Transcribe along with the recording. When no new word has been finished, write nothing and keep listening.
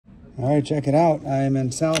All right, check it out. I am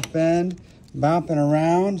in South Bend, bopping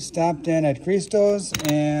around, stopped in at Christos,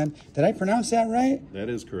 and did I pronounce that right? That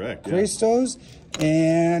is correct. Yeah. Christos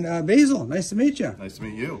and Basil. Nice to meet you. Nice to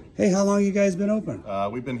meet you. Hey, how long you guys been open?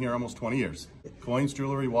 We've been here almost 20 years. Coins,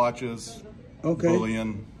 jewelry, watches, Okay.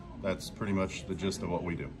 bullion. That's pretty much the gist of what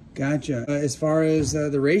we do. Gotcha. As far as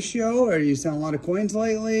the ratio, are you selling a lot of coins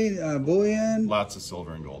lately? Bullion? Lots of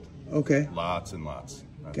silver and gold. Okay. Lots and lots.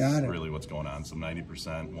 That's Got it. really what's going on. Some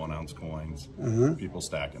 90% 1 ounce coins. People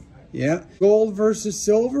stacking. Yeah. Gold versus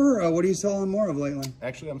silver? What are you selling more of lately?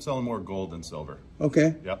 Actually, I'm selling more gold than silver.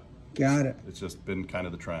 Okay. Yep. Got it. It's just been kind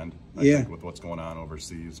of the trend. I Yeah. think with what's going on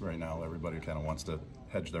overseas right now, everybody kind of wants to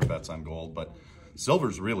hedge their bets on gold, but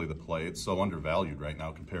silver's really the play. It's so undervalued right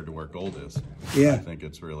now compared to where gold is. Yeah. I think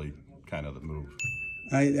it's really kind of the move.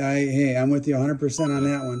 Hey, I'm with you 100% on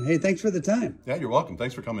that one. Hey, thanks for the time. Yeah, you're welcome.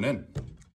 Thanks for coming in.